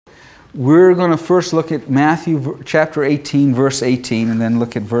we're going to first look at Matthew chapter 18, verse 18, and then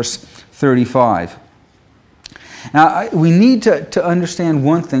look at verse 35. Now, we need to understand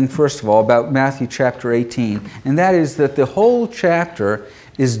one thing, first of all, about Matthew chapter 18, and that is that the whole chapter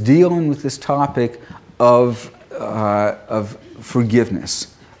is dealing with this topic of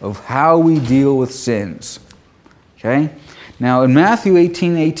forgiveness, of how we deal with sins. Okay? Now, in Matthew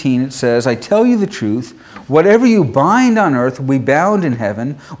 18:18, it says, I tell you the truth, whatever you bind on earth will be bound in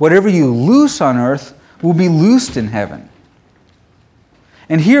heaven, whatever you loose on earth will be loosed in heaven.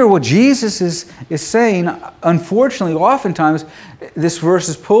 And here what Jesus is saying, unfortunately, oftentimes, this verse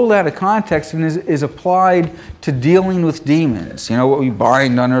is pulled out of context and is applied to dealing with demons. You know, what we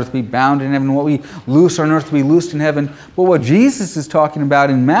bind on earth will be bound in heaven, what we loose on earth will be loosed in heaven. But what Jesus is talking about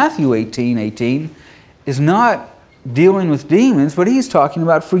in Matthew 18:18 is not dealing with demons, but he's talking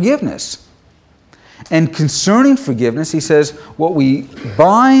about forgiveness. And concerning forgiveness, he says, what we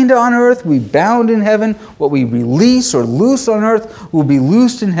bind on earth will be bound in heaven. What we release or loose on earth will be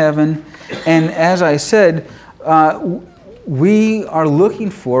loosed in heaven. And as I said, we are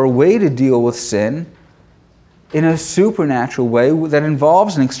looking for a way to deal with sin in a supernatural way that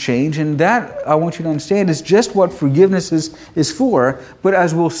involves an exchange. And that, I want you to understand, is just what forgiveness is for. But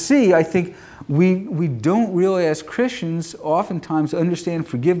as we'll see, I think we don't really, as Christians, oftentimes understand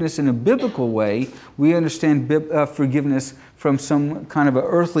forgiveness in a biblical way. We understand forgiveness from some kind of an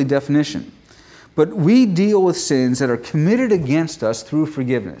earthly definition. But we deal with sins that are committed against us through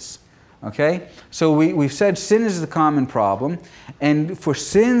forgiveness. Okay? So we've said sin is the common problem. And for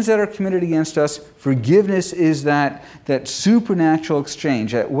sins that are committed against us, forgiveness is that supernatural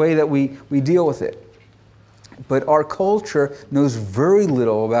exchange, that way that we deal with it. But our culture knows very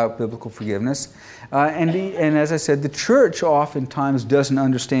little about biblical forgiveness. And as I said, the church oftentimes doesn't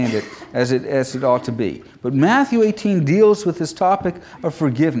understand it as it ought to be. But Matthew 18 deals with this topic of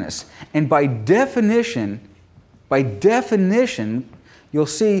forgiveness. And by definition, you'll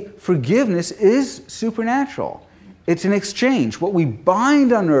see forgiveness is supernatural. It's an exchange. What we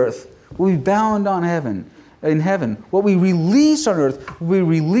bind on earth will be bound in heaven. What we release on earth will be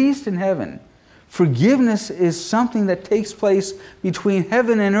released in heaven. Forgiveness is something that takes place between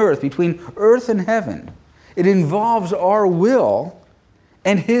heaven and earth, between earth and heaven. It involves our will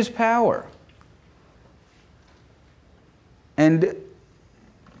and His power. And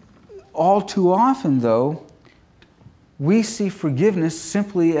all too often, though, we see forgiveness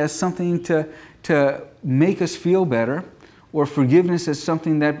simply as something to make us feel better, or forgiveness as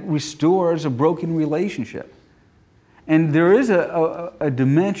something that restores a broken relationship. And there is a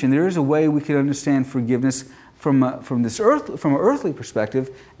dimension, there is a way we can understand forgiveness from an earthly perspective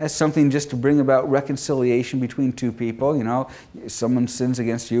as something just to bring about reconciliation between two people. You know, someone sins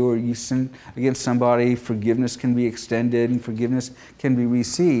against you or you sin against somebody, forgiveness can be extended and forgiveness can be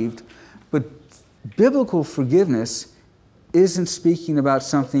received. But biblical forgiveness isn't speaking about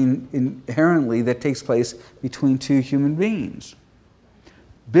something inherently that takes place between two human beings.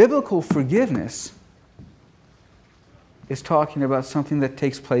 Biblical forgiveness is talking about something that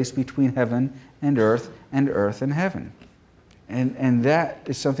takes place between heaven and earth and heaven. And that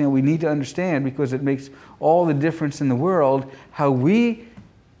is something that we need to understand because it makes all the difference in the world how we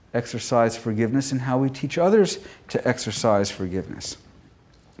exercise forgiveness and how we teach others to exercise forgiveness.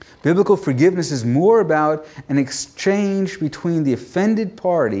 Biblical forgiveness is more about an exchange between the offended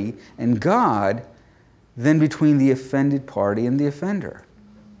party and God than between the offended party and the offender.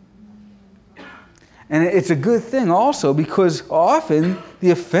 And it's a good thing also because often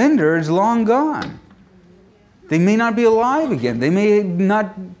the offender is long gone. They may not be alive again. They may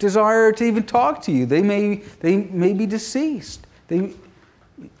not desire to even talk to you. They may be deceased. They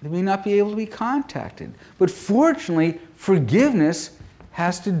may not be able to be contacted. But fortunately, forgiveness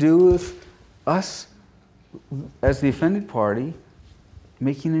has to do with us as the offended party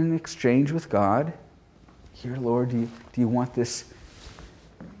making an exchange with God. Here, Lord, do you want this?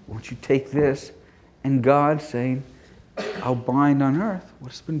 Won't you take this? And God saying, I'll bind on earth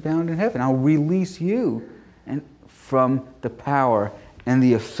what's been bound in heaven. I'll release you from the power and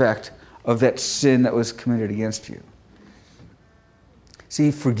the effect of that sin that was committed against you.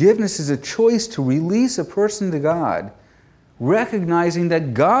 See, forgiveness is a choice to release a person to God, recognizing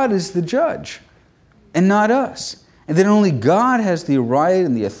that God is the judge and not us. And that only God has the right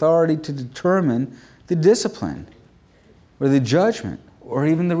and the authority to determine the discipline or the judgment or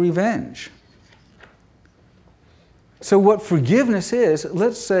even the revenge. So what forgiveness is,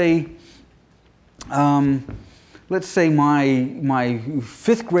 let's say my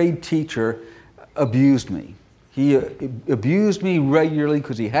fifth grade teacher abused me. He abused me regularly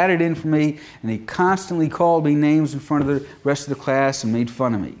because he had it in for me, and he constantly called me names in front of the rest of the class and made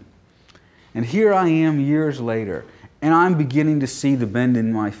fun of me. And here I am years later, and I'm beginning to see the bend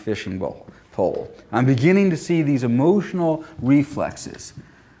in my fishing pole. I'm beginning to see these emotional reflexes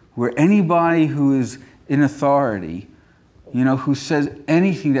where anybody who is in authority, who says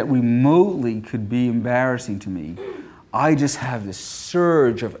anything that remotely could be embarrassing to me, I just have this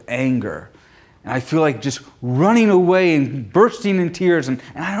surge of anger. And I feel like just running away and bursting in tears, and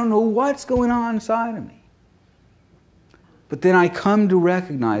I don't know what's going on inside of me. But then I come to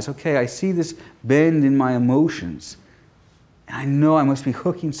recognize, okay, I see this bend in my emotions, and I know I must be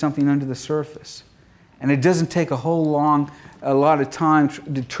hooking something under the surface. And it doesn't take a lot of time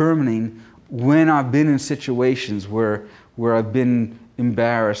determining when I've been in situations where I've been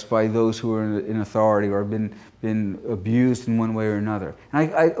embarrassed by those who are in authority, or been abused in one way or another.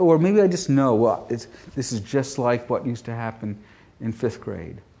 And or maybe I just know, well, this is just like what used to happen in 5th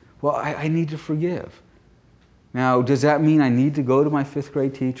grade. Well, I need to forgive. Now, does that mean I need to go to my 5th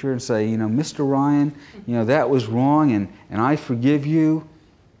grade teacher and say, Mr. Ryan, that was wrong and I forgive you?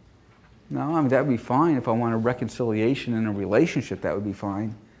 No, that would be fine. If I want a reconciliation in a relationship, that would be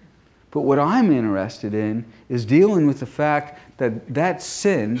fine. But what I'm interested in is dealing with the fact that that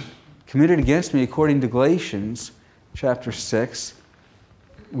sin committed against me, according to Galatians chapter 6,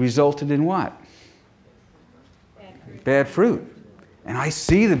 resulted in what? Bad fruit. And I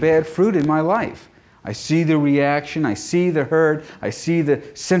see the bad fruit in my life. I see the reaction, I see the hurt, I see the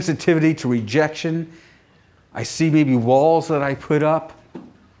sensitivity to rejection. I see maybe walls that I put up.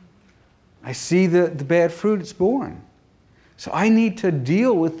 I see the bad fruit it's born. So I need to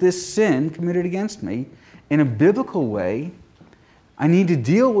deal with this sin committed against me in a biblical way. I need to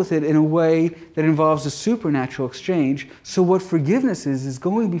deal with it in a way that involves a supernatural exchange. So what forgiveness is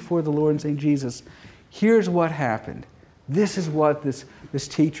going before the Lord and saying, Jesus, here's what happened. This is what this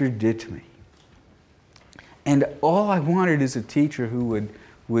teacher did to me. And all I wanted is a teacher who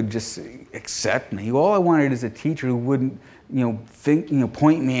would just accept me. All I wanted is a teacher who wouldn't,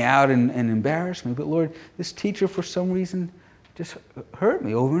 point me out and embarrass me. But Lord, this teacher for some reason just hurt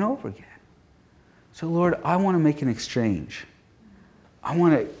me over and over again. So Lord, I want to make an exchange. I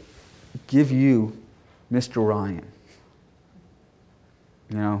want to give you Mr. Ryan.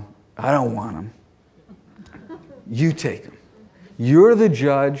 I don't want him. You take him. You're the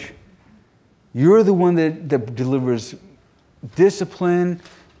judge. You're the one that delivers discipline,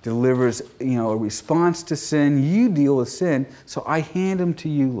 delivers, a response to sin. You deal with sin, so I hand him to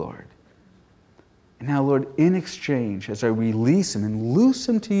you, Lord. And now, Lord, in exchange, as I release him and loose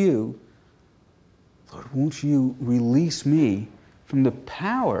him to you, Lord, won't you release me from the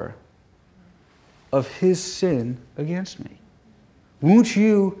power of his sin against me? Won't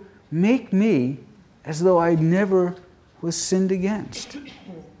you make me as though I never was sinned against?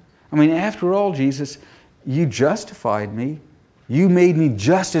 After all, Jesus, you justified me. You made me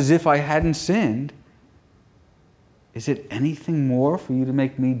just as if I hadn't sinned. Is it anything more for you to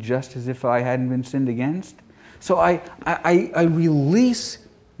make me just as if I hadn't been sinned against? So I release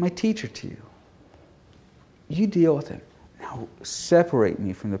my teacher to you. You deal with him. Now separate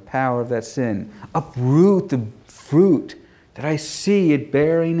me from the power of that sin. Uproot the fruit that I see it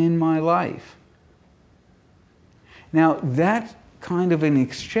bearing in my life. Now that kind of an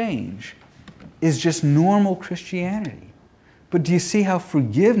exchange is just normal Christianity. But do you see how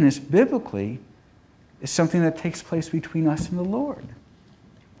forgiveness biblically is something that takes place between us and the Lord?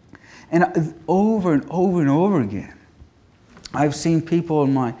 And over and over and over again, I've seen people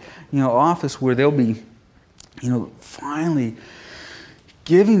in my office where they'll be finally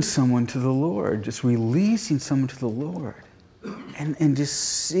giving someone to the Lord, just releasing someone to the Lord. And just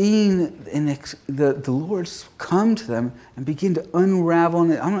seeing the Lord come to them and begin to unravel.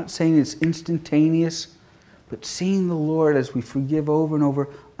 And I'm not saying it's instantaneous, but seeing the Lord as we forgive over and over,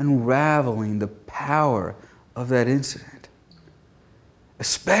 unraveling the power of that incident.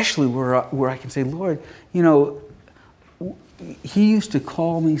 Especially where I can say, Lord, he used to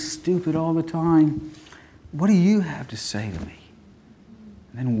call me stupid all the time. What do you have to say to me?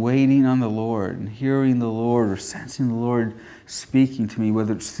 And then waiting on the Lord and hearing the Lord or sensing the Lord speaking to me,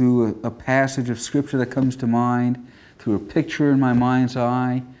 whether it's through a passage of Scripture that comes to mind, through a picture in my mind's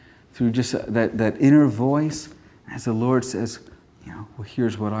eye, through just that inner voice, as the Lord says, well,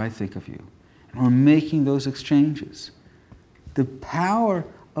 here's what I think of you. And we're making those exchanges. The power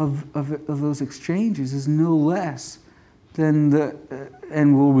of those exchanges is no less than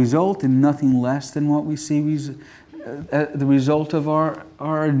and will result in nothing less than what we see the result of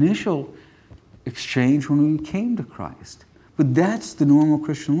our initial exchange when we came to Christ. But that's the normal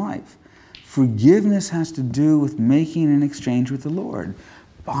Christian life. Forgiveness has to do with making an exchange with the Lord.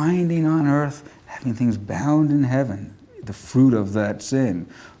 Binding on earth, having things bound in heaven. the fruit of that sin.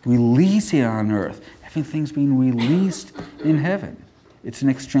 Release it on earth. Everything's being released in heaven. It's an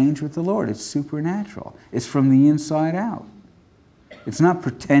exchange with the Lord. It's supernatural. It's from the inside out. It's not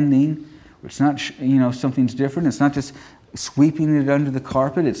pretending. It's not, something's different. It's not just sweeping it under the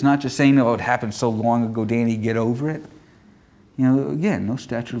carpet. It's not just saying, oh, it happened so long ago, Danny, get over it. Again, no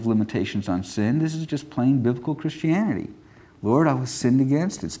statute of limitations on sin. This is just plain biblical Christianity. Lord, I was sinned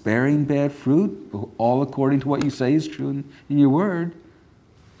against. It's bearing bad fruit, all according to what you say is true in your word.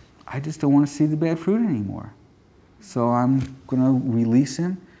 I just don't want to see the bad fruit anymore. So I'm going to release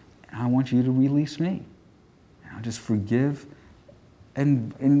him, and I want you to release me. And I'll just forgive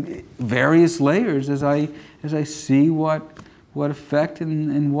and in various layers as I see what effect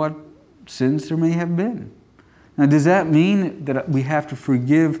and what sins there may have been. Now, does that mean that we have to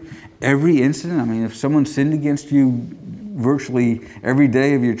forgive every incident? I mean, if someone sinned against you virtually every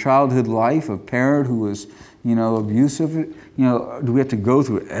day of your childhood life, a parent who was, abusive, do we have to go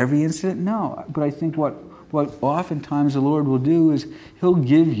through every incident? No. But I think what oftentimes the Lord will do is He'll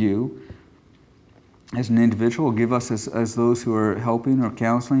give you, as an individual, give us as those who are helping or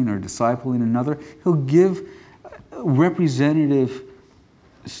counseling or discipling another, He'll give a representative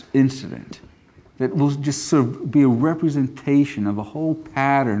incident that will just sort of be a representation of a whole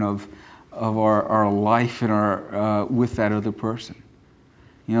pattern of our life and our with that other person.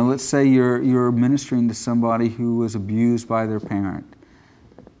 Let's say you're ministering to somebody who was abused by their parent,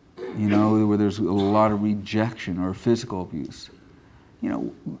 where there's a lot of rejection or physical abuse.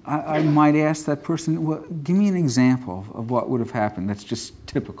 I might ask that person, well, give me an example of what would have happened that's just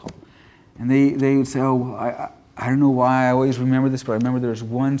typical. And they would say, I don't know why I always remember this, but I remember there was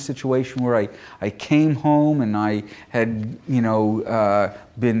one situation where I came home and I had, I'd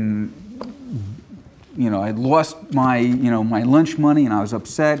lost my, my lunch money and I was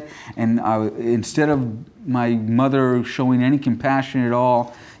upset. And instead of my mother showing any compassion at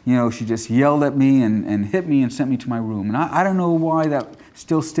all, she just yelled at me and hit me and sent me to my room. And I don't know why that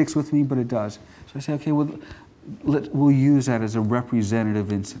still sticks with me, but it does. So I say, okay, well, we'll use that as a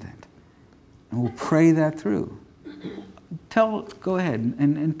representative incident. And we'll pray that through. Go ahead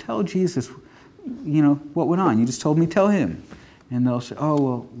and tell Jesus, what went on. You just told me, tell him. And they'll say, oh,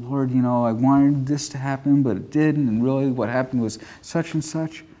 well, Lord, I wanted this to happen, but it didn't. And really what happened was such and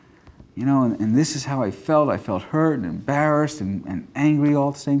such. And this is how I felt. I felt hurt and embarrassed and angry all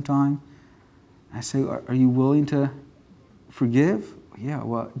at the same time. I say, are you willing to forgive? Yeah,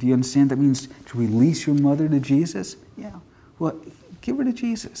 well, do you understand that means to release your mother to Jesus? Yeah, well, give her to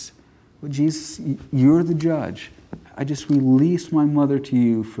Jesus. Well, Jesus, you're the judge. I just release my mother to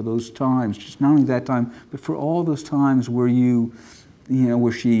you for those times, just not only that time, but for all those times where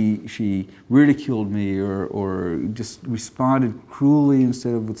where she ridiculed me or just responded cruelly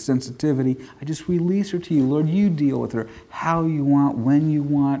instead of with sensitivity. I just release her to you. Lord, you deal with her how you want, when you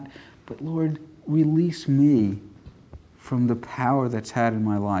want. But Lord, release me from the power that's had in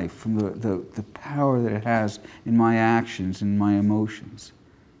my life, from the power that it has in my actions and my emotions.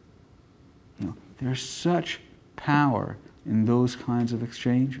 There's such power in those kinds of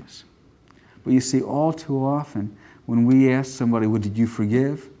exchanges. But you see, all too often, when we ask somebody, well, did you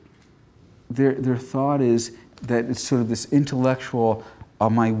forgive? Their thought is that it's sort of this intellectual,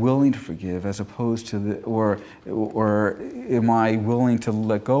 am I willing to forgive, as opposed to or am I willing to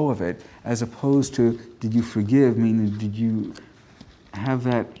let go of it, as opposed to, did you forgive, meaning did you have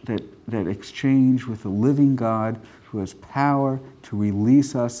that exchange with the living God who has power to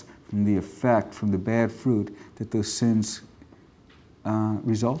release us from the effect, from the bad fruit that those sins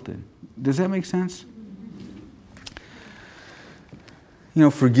result in. Does that make sense?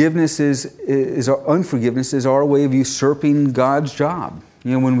 Forgiveness unforgiveness is our way of usurping God's job.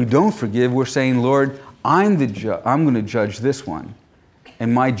 When we don't forgive, we're saying, Lord, I'm going to judge this one.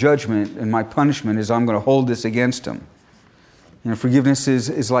 And my judgment and my punishment is I'm going to hold this against him. Forgiveness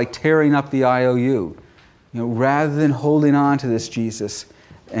is like tearing up the IOU. Rather than holding on to this Jesus,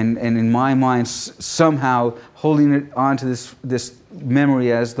 and in my mind somehow holding it onto this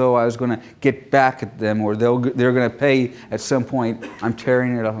memory as though I was going to get back at them or they're going to pay at some point, I'm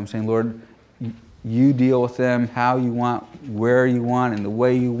tearing it up. I'm saying, Lord, you deal with them how you want, where you want, and the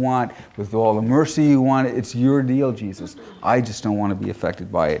way you want, with all the mercy you want. It's your deal, Jesus. I just don't want to be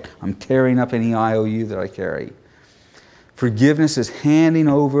affected by it. I'm tearing up any IOU that I carry. Forgiveness is handing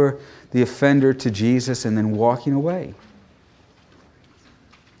over the offender to Jesus and then walking away.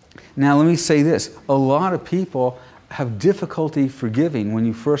 Now, let me say this. A lot of people have difficulty forgiving when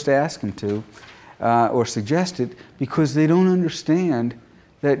you first ask them to or suggest it because they don't understand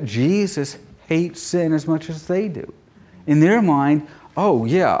that Jesus hates sin as much as they do. In their mind, oh,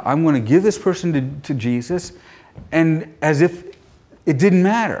 yeah, I'm going to give this person to Jesus and as if it didn't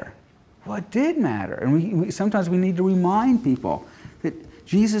matter. Well, it did matter. And sometimes we need to remind people that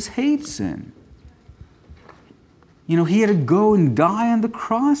Jesus hates sin. He had to go and die on the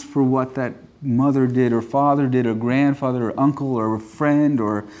cross for what that mother did or father did or grandfather or uncle or a friend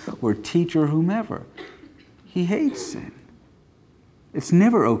or teacher or whomever. He hates sin. It's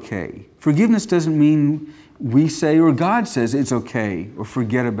never okay. Forgiveness doesn't mean we say or God says it's okay or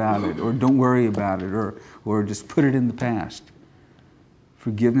forget about it or don't worry about it or just put it in the past.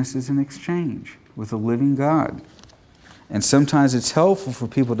 Forgiveness is an exchange with a living God. And sometimes it's helpful for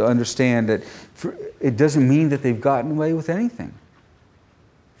people to understand that it doesn't mean that they've gotten away with anything.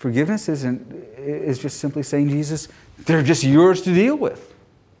 Forgiveness is just simply saying, Jesus, they're just yours to deal with.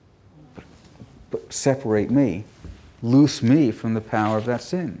 But separate me, loose me from the power of that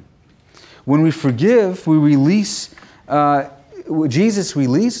sin. When we forgive, we release, Jesus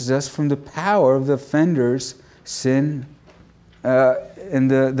releases us from the power of the offender's sin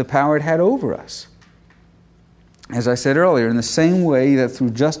and the power it had over us. As I said earlier, in the same way that through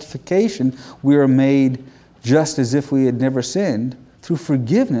justification we are made just as if we had never sinned, through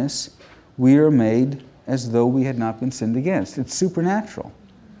forgiveness we are made as though we had not been sinned against. It's supernatural.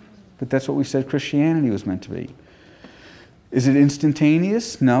 But that's what we said Christianity was meant to be. Is it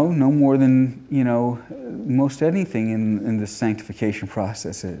instantaneous? No more than, most anything in the sanctification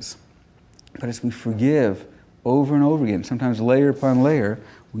process is. But as we forgive over and over again, sometimes layer upon layer,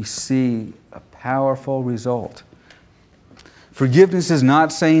 we see a powerful result. Forgiveness is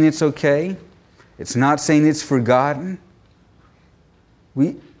not saying it's okay. It's not saying it's forgotten.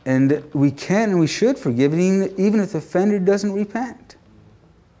 We can and we should forgive even if the offender doesn't repent.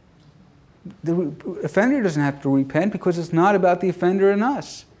 The offender doesn't have to repent because it's not about the offender and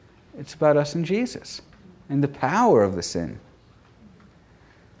us. It's about us and Jesus and the power of the sin.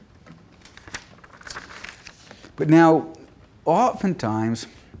 But now, oftentimes,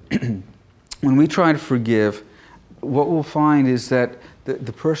 when we try to forgive, what we'll find is that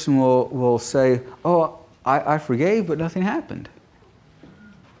the person will say, oh, I forgave, but nothing happened.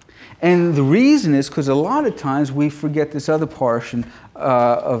 And the reason is because a lot of times we forget this other portion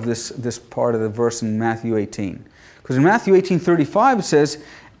of this part of the verse in Matthew 18. Because in Matthew 18:35 it says,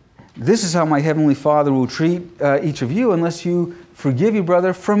 this is how my heavenly Father will treat each of you unless you forgive your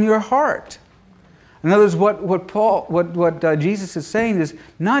brother from your heart. In other words, what Jesus is saying is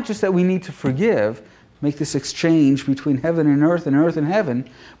not just that we need to forgive, make this exchange between heaven and earth and heaven,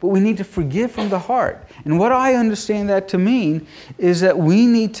 but we need to forgive from the heart. And what I understand that to mean is that we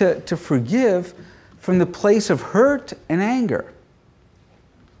need to forgive from the place of hurt and anger.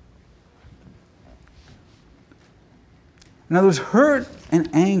 In other words, hurt and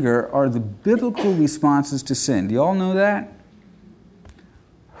anger are the biblical responses to sin. Do you all know that?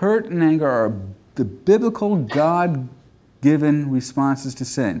 Hurt and anger are the biblical, God-given responses to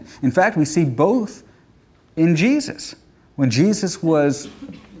sin. In fact, we see both in Jesus. When Jesus was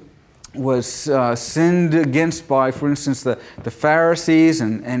sinned against by, for instance, the Pharisees,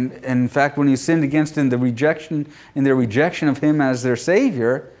 and in fact, when he sinned against in their rejection of him as their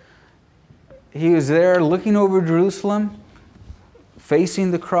Savior, he was there looking over Jerusalem,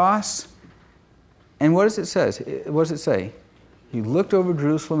 facing the cross. And what does it say? What does it say? He looked over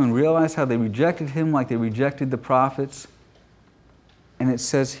Jerusalem and realized how they rejected him like they rejected the prophets. And it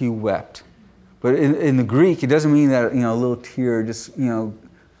says he wept. But in the Greek, it doesn't mean that a little tear just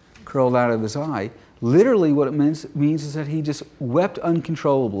curled out of his eye. Literally, what it means is that he just wept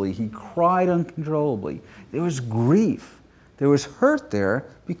uncontrollably. He cried uncontrollably. There was grief. There was hurt there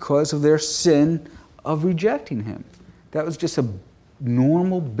because of their sin of rejecting him. That was just a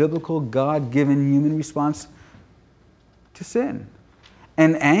normal, biblical, God-given human response to sin.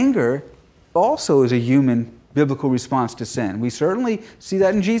 And anger also is a human biblical response to sin. We certainly see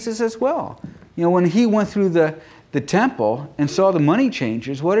that in Jesus as well. When he went through the temple and saw the money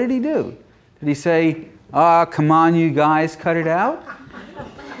changers, what did he do? Did he say, come on, you guys, cut it out?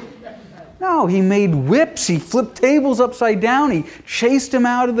 No, he made whips. He flipped tables upside down. He chased them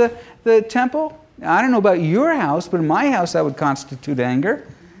out of the temple. Now, I don't know about your house, but in my house that would constitute anger.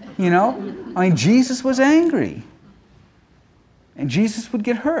 Jesus was angry. And Jesus would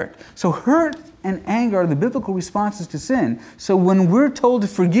get hurt. So hurt and anger are the biblical responses to sin. So when we're told to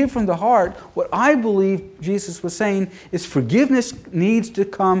forgive from the heart, what I believe Jesus was saying is forgiveness needs to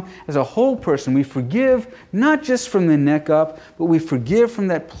come as a whole person. We forgive not just from the neck up, but we forgive from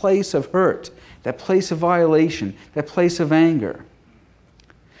that place of hurt, that place of violation, that place of anger.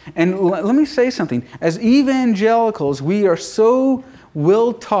 And let me say something. As evangelicals, we are so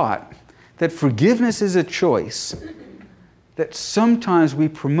well taught that forgiveness is a choice that sometimes we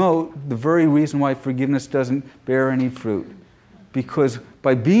promote the very reason why forgiveness doesn't bear any fruit. Because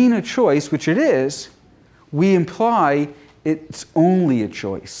by being a choice, which it is, we imply it's only a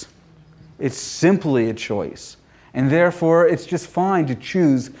choice. It's simply a choice. And therefore, it's just fine to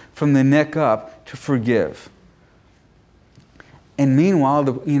choose from the neck up to forgive. And meanwhile,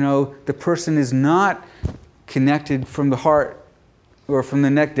 the person is not connected from the heart or from the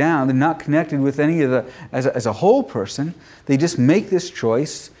neck down. They're not connected with any of as a whole person. They just make this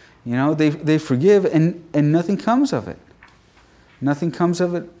choice. They forgive, and nothing comes of it. Nothing comes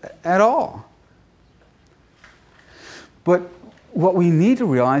of it at all. But what we need to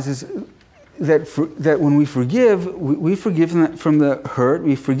realize is that when we forgive from the hurt,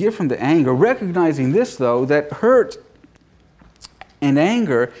 we forgive from the anger. Recognizing this, though, that hurt and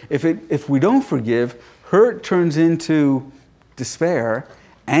anger, if we don't forgive, hurt turns into despair,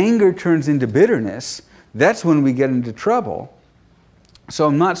 anger turns into bitterness. That's when we get into trouble. So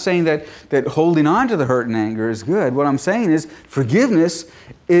I'm not saying that holding on to the hurt and anger is good. What I'm saying is forgiveness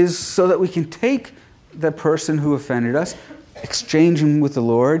is so that we can take the person who offended us, exchange him with the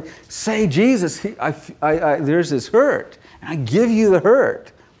Lord, say, Jesus, there's this hurt, and I give you the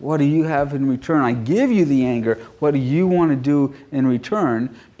hurt. What do you have in return? I give you the anger. What do you want to do in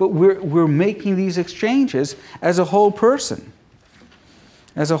return? But we're making these exchanges as a whole person.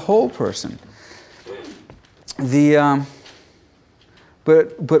 As a whole person.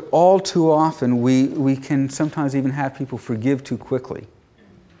 But all too often we can sometimes even have people forgive too quickly.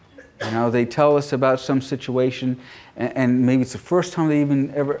 They tell us about some situation, and maybe it's the first time they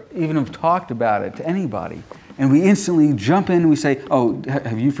even have talked about it to anybody. And we instantly jump in and we say, "Oh,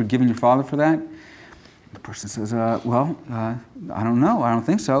 have you forgiven your father for that?" The person says, I don't know. I don't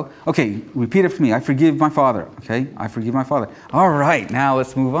think so. Okay, repeat after me. I forgive my father. Okay, I forgive my father. All right, now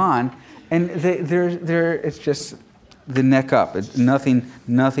let's move on. And it's just the neck up.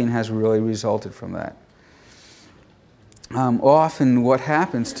 Nothing has really resulted from that. Often what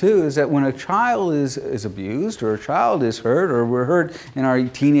happens too is that when a child is abused, or a child is hurt, or we're hurt in our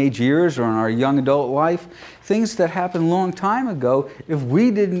teenage years or in our young adult life, things that happened a long time ago, if we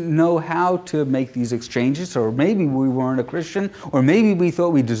didn't know how to make these exchanges, or maybe we weren't a Christian, or maybe we thought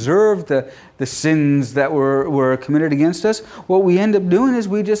we deserved the sins that were committed against us, what we end up doing is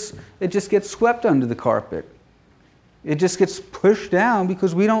it just gets swept under the carpet. It just gets pushed down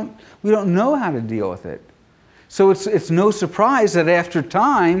because we don't know how to deal with it. So it's no surprise that after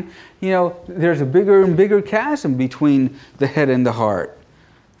time, there's a bigger and bigger chasm between the head and the heart.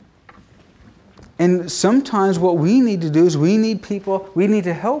 And sometimes what we need to do is we need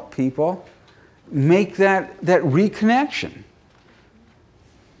to help people make that reconnection.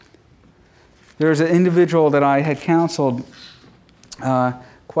 There's an individual that I had counseled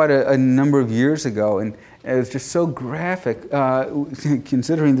quite a number of years ago, and it was just so graphic,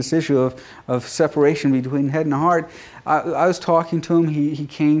 considering this issue of separation between head and heart. I was talking to him. He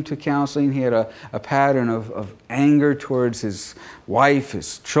came to counseling. He had a pattern of anger towards his wife,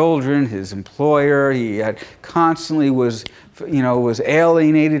 his children, his employer. He had constantly was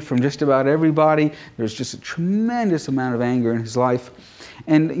alienated from just about everybody. There's just a tremendous amount of anger in his life.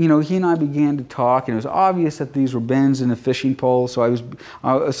 And he and I began to talk, and it was obvious that these were bends in a fishing pole. So I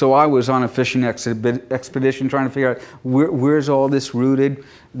was on a fishing expedition trying to figure out where's all this rooted,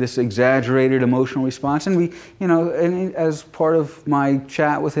 this exaggerated emotional response. And we, and as part of my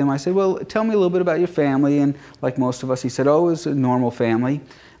chat with him, I said, "Well, tell me a little bit about your family." And like most of us, he said, "Oh, it's a normal family."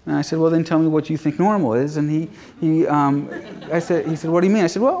 And I said, "Well, then tell me what you think normal is." And he said, "What do you mean?" I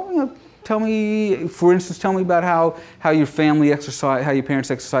said, "Well, tell me, for instance, tell me about how your parents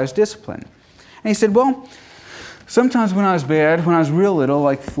exercise discipline." And he said, "Well, sometimes when I was bad, when I was real little,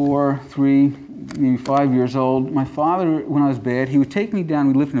 like 4, 3, maybe 5 years old, my father, when I was bad, he would take me down.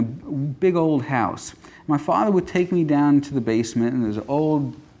 We lived in a big old house. My father would take me down to the basement, and there's an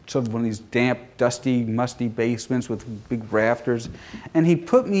old, sort of one of these damp, dusty, musty basements with big rafters, and he'd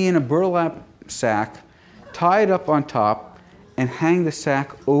put me in a burlap sack, tie it up on top, and hang the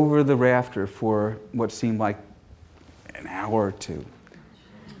sack over the rafter for what seemed like an hour or two.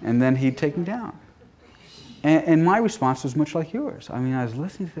 And then he'd take me down. And my response was much like yours. I mean, I was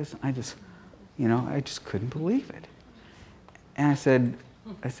listening to this, and I just couldn't believe it. And I said,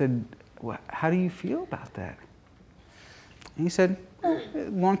 "Well, how do you feel about that?" And he said, "A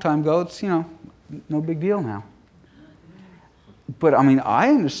long time ago, it's, no big deal now." But I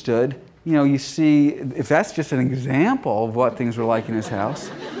understood. You see, if that's just an example of what things were like in his house,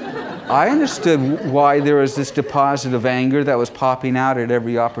 I understood why there was this deposit of anger that was popping out at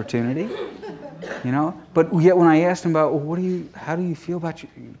every opportunity. But yet when I asked him about, "Well, how do you feel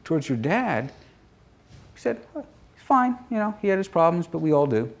towards your dad?" He said, "Well, he's fine. He had his problems, but we all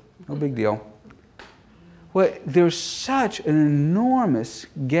do. No big deal. Well, there's such an enormous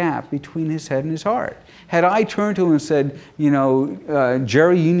gap between his head and his heart. Had I turned to him and said,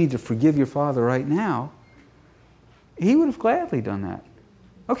 Jerry, you need to forgive your father right now, he would have gladly done that.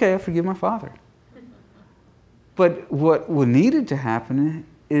 Okay, I forgive my father. But what needed to happen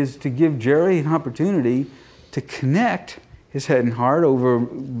is to give Jerry an opportunity to connect his head and heart over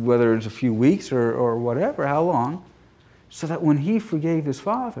whether it's a few weeks or whatever, how long, so that when he forgave his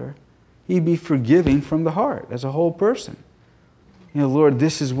father, he'd be forgiving from the heart as a whole person. Lord,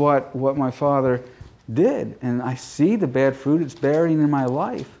 this is what my father did, and I see the bad fruit it's bearing in my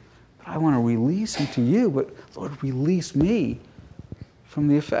life, but I want to release him to you, but Lord, release me from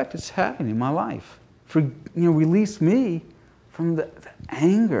the effect it's having in my life. Release me from the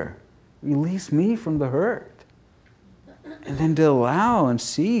anger. Release me from the hurt. And then to allow and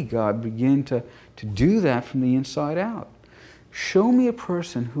see God begin to do that from the inside out. Show me a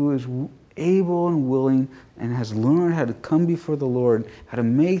person who is able and willing and has learned how to come before the Lord, how to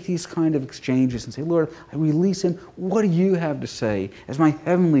make these kind of exchanges and say, Lord, I release him. What do you have to say as my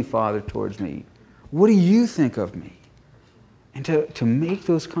heavenly Father towards me? What do you think of me? And to make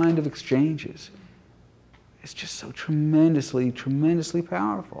those kind of exchanges, it's just so tremendously, tremendously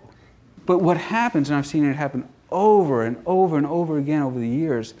powerful. But what happens, and I've seen it happen over and over and over again over the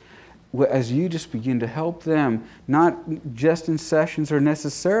years, as you just begin to help them, not just in sessions or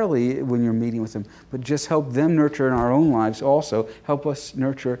necessarily when you're meeting with them, but just help them nurture in our own lives also, help us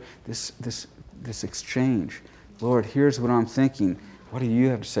nurture this exchange. Lord, here's what I'm thinking. What do you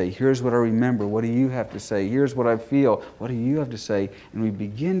have to say? Here's what I remember. What do you have to say? Here's what I feel. What do you have to say? And we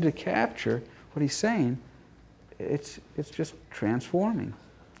begin to capture what he's saying. It's just transforming.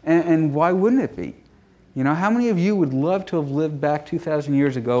 And why wouldn't it be? How many of you would love to have lived back 2,000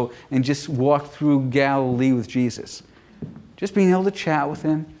 years ago and just walked through Galilee with Jesus? Just being able to chat with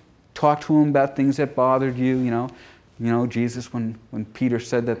him, talk to him about things that bothered you, Jesus, when Peter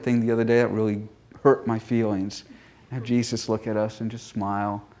said that thing the other day, that really hurt my feelings. Have Jesus look at us and just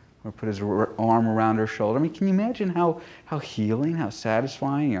smile or put his arm around our shoulder. I mean, can you imagine how healing, how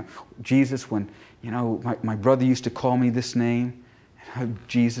satisfying? Jesus, when, my brother used to call me this name, have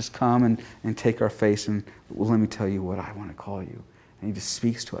Jesus come and take our face and, well, let me tell you what I want to call you. And he just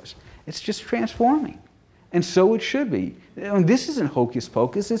speaks to us. It's just transforming. And so it should be. This isn't hocus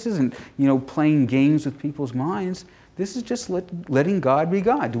pocus. This isn't, playing games with people's minds. This is just letting God be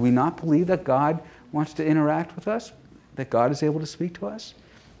God. Do we not believe that God wants to interact with us? That God is able to speak to us?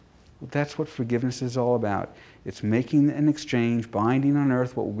 Well, that's what forgiveness is all about. It's making an exchange, binding on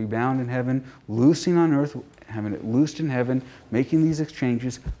earth what will be bound in heaven, loosing on earth, having it loosed in heaven, making these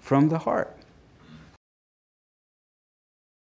exchanges from the heart.